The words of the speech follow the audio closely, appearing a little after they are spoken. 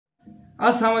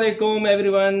अस्सलाम वालेकुम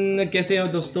एवरीवन, कैसे हो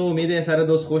दोस्तों। उम्मीद है सारे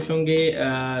दोस्त खुश होंगे।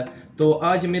 तो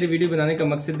आज मेरे वीडियो बनाने का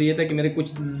मकसद ये था कि मेरे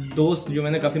कुछ दोस्त जो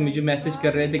मैंने काफ़ी मुझे मैसेज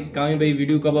कर रहे थे कि कामी भाई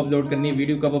वीडियो कब अपलोड करनी है,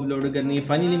 वीडियो कब अपलोड करनी है।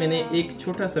 फाइनली मैंने एक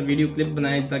छोटा सा वीडियो क्लिप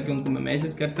बनाया ताकि उनको मैं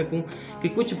मैसेज कर सकूं कि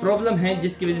कुछ प्रॉब्लम है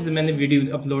जिसकी वजह से मैंने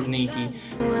वीडियो अपलोड नहीं की।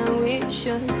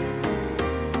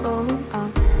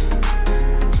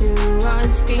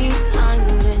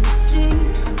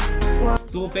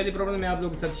 तो पहली प्रॉब्लम मैं आप लोगों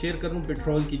के साथ शेयर करूं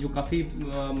पेट्रोल की, जो काफ़ी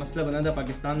मसला बना था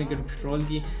पाकिस्तान में पेट्रोल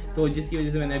की, तो जिसकी वजह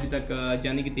से मैंने अभी तक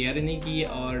जाने की तैयारी नहीं की।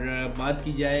 और बात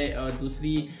की जाए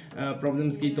दूसरी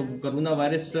प्रॉब्लम्स की, तो कोरोना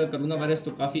वायरस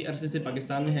तो काफ़ी अरसे से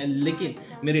पाकिस्तान में है, लेकिन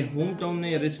मेरे होम टाउन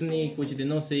में रिसेंटली कुछ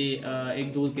दिनों से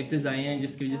एक दो केसेस आए हैं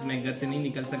जिसकी वजह से मैं घर से नहीं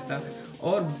निकल सकता।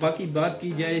 और बाकी बात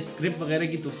की जाए स्क्रिप्ट वगैरह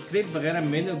की, तो स्क्रिप्ट वगैरह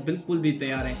मेरे बिल्कुल भी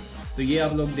तैयार हैं। तो ये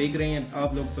आप लोग देख रहे हैं,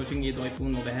 आप लोग सोचेंगे ये तो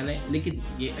आईफोन मोबाइल है, लेकिन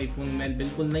ये आईफोन मोबाइल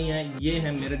बिल्कुल नहीं है। ये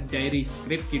है मेरा डायरी,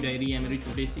 स्क्रिप्ट की डायरी है मेरी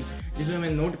छोटी सी, जिसमें मैं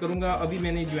नोट करूँगा। अभी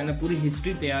मैंने जो है ना पूरी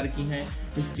हिस्ट्री तैयार की है,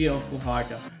 हिस्ट्री ऑफ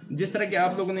कुहाट। जिस तरह के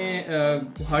आप लोगों ने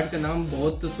कुहाट का नाम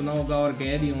बहुत सुना होगा और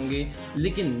गए भी होंगे,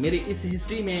 लेकिन मेरी इस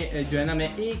हिस्ट्री में जो है ना मैं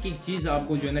एक एक चीज़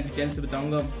आपको जो है ना डिटेल से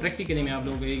बताऊँगा। प्रैक्टिकली मैं आप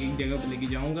लोगों को एक एक जगह पर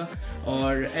लेके जाऊँगा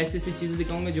और ऐसी ऐसी चीज़ें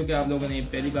दिखाऊँगा जो कि आप लोगों ने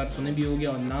पहली बार सुने भी होगी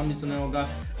और नाम भी सुना होगा।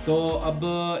 तो अब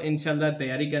इंशाल्लाह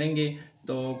तैयारी करेंगे,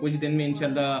 तो कुछ दिन में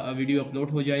इंशाल्लाह वीडियो अपलोड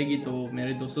हो जाएगी। तो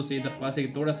मेरे दोस्तों से दरख्वास्त है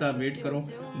कि थोड़ा सा वेट करो।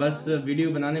 बस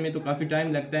वीडियो बनाने में तो काफ़ी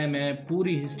टाइम लगता है, मैं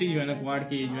पूरी हिस्ट्री जो है ना क्वाड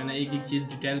की जो है ना एक एक चीज़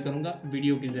डिटेल करूँगा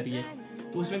वीडियो के ज़रिए,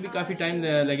 तो उसमें भी काफ़ी टाइम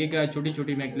लगेगा। छोटी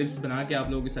छोटी मैं क्लिप्स बना के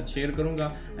आप लोगों के साथ शेयर करूँगा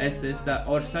आहिस्ता आहिस्ता,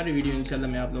 और सारी वीडियो इंशाल्लाह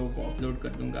मैं आप लोगों को अपलोड कर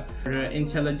दूँगा। और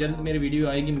इंशाल्लाह जल्द मेरी वीडियो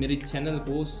आएगी। मेरे चैनल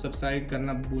को सब्सक्राइब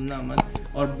करना भूलना मत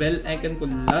और बेल आइकन को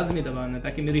लाजमी दबाना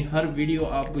ताकि मेरी हर वीडियो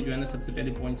आपको जो है ना सबसे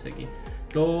पहले पहुँच सके।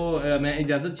 तो मैं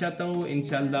इजाज़त चाहता हूँ,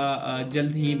 इंशाल्लाह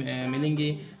जल्द ही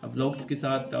मिलेंगे व्लॉग्स के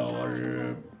साथ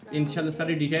और इंशाल्लाह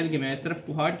सारी डिटेल की। मैं सिर्फ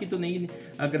कुहाट की तो नहीं,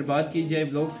 अगर बात की जाए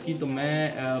ब्लॉग्स की, तो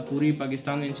मैं पूरी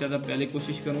पाकिस्तान में इंशाल्लाह पहले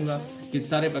कोशिश करूँगा कि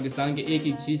सारे पाकिस्तान के एक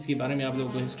एक चीज़ के बारे में आप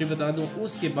लोगों को हिस्ट्री बता दूँ।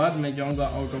 उसके बाद मैं जाऊँगा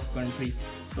आउट ऑफ कंट्री।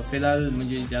 तो फ़िलहाल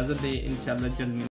मुझे इजाज़त दे, इंशाल्लाह जल्द मिलेंगे।